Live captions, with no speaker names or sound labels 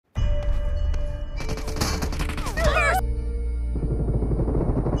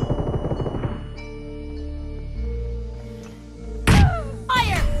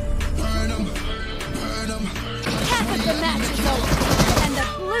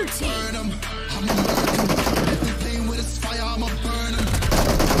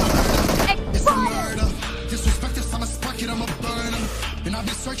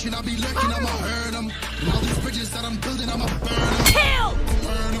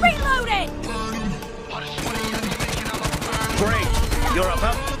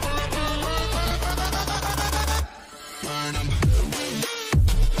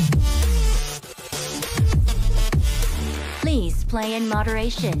play in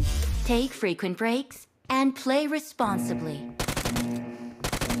moderation. Take frequent breaks and play responsibly.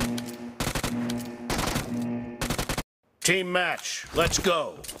 Team match, let's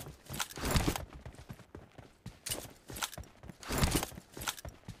go.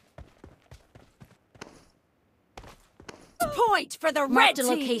 Point for the red Marked a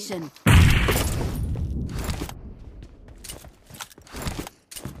team. location.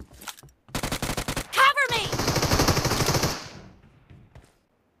 Cover me!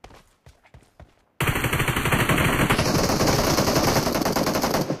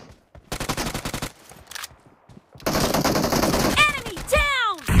 Enemy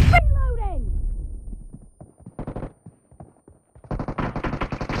down! Reloading!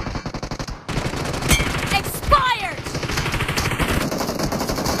 Expired!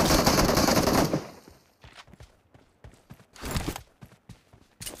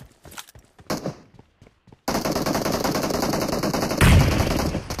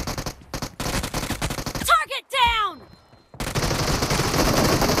 Target down!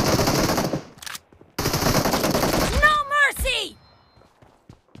 No mercy!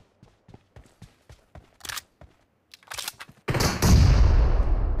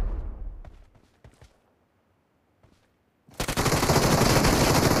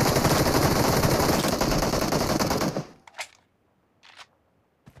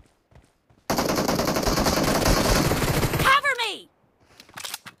 Cover me!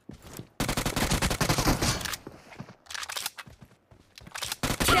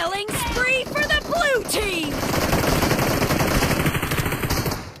 Killing spree for the blue team!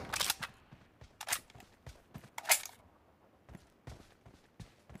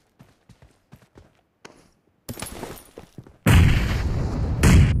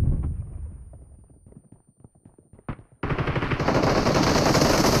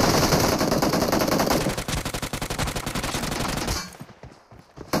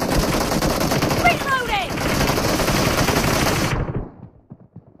 Reloading!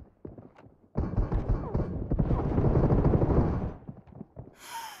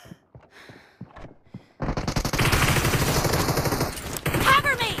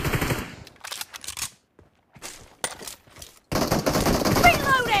 Cover me!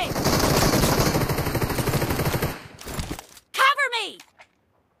 Reloading! Cover me!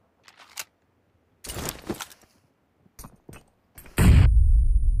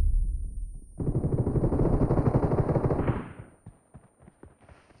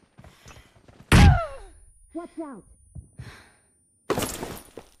 Watch out!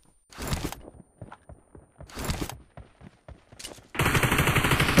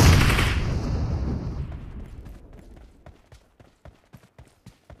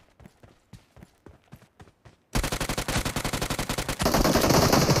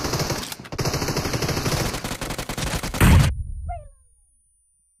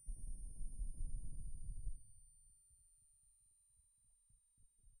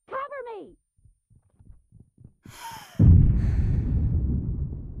 Cover me!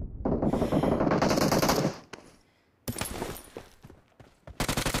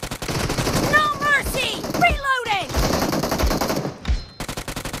 No mercy! Reloading!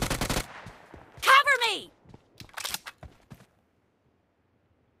 Cover me!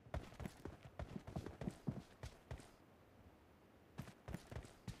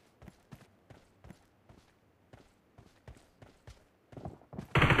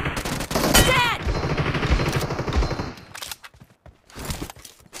 Dead!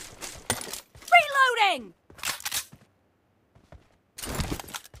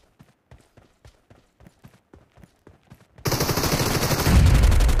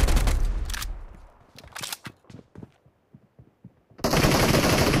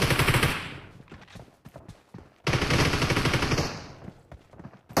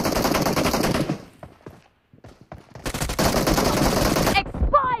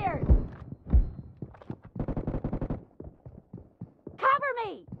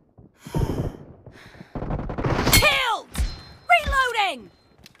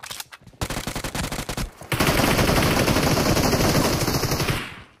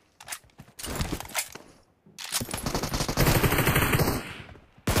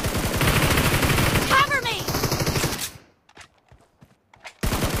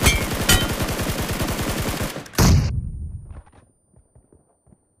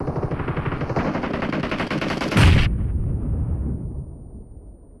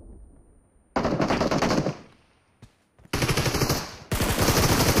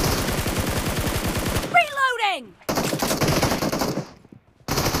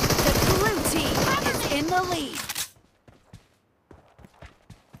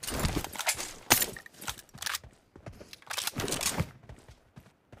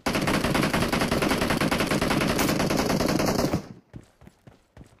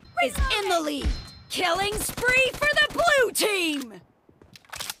 the lead. Killing spree for the blue team.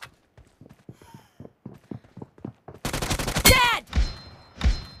 Dead!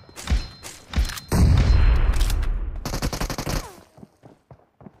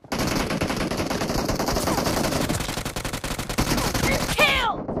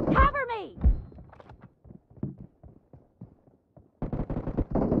 Killed! Cover me!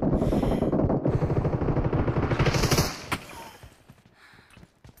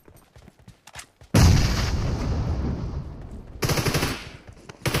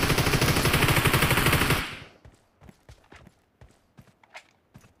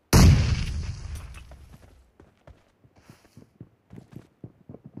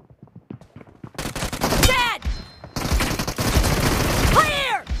 Dead!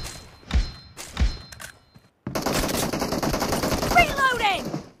 Clear! Reloading!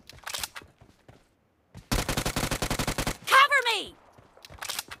 Cover me!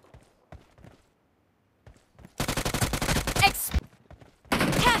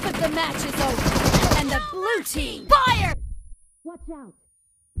 Half of the match is over, and the blue team fire! Watch out!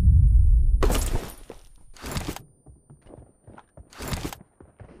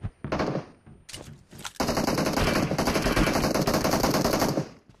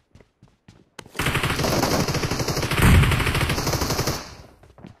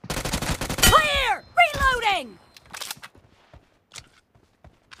 Clear! Reloading!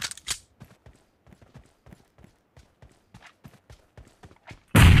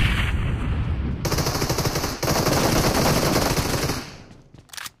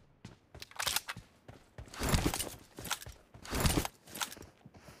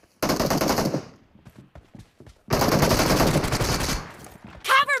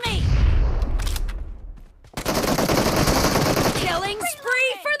 Cover me! Killing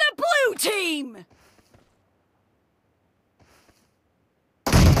spree for the blue team!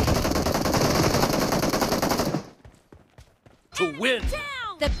 To win!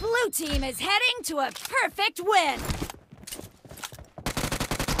 The blue team is heading to a perfect win!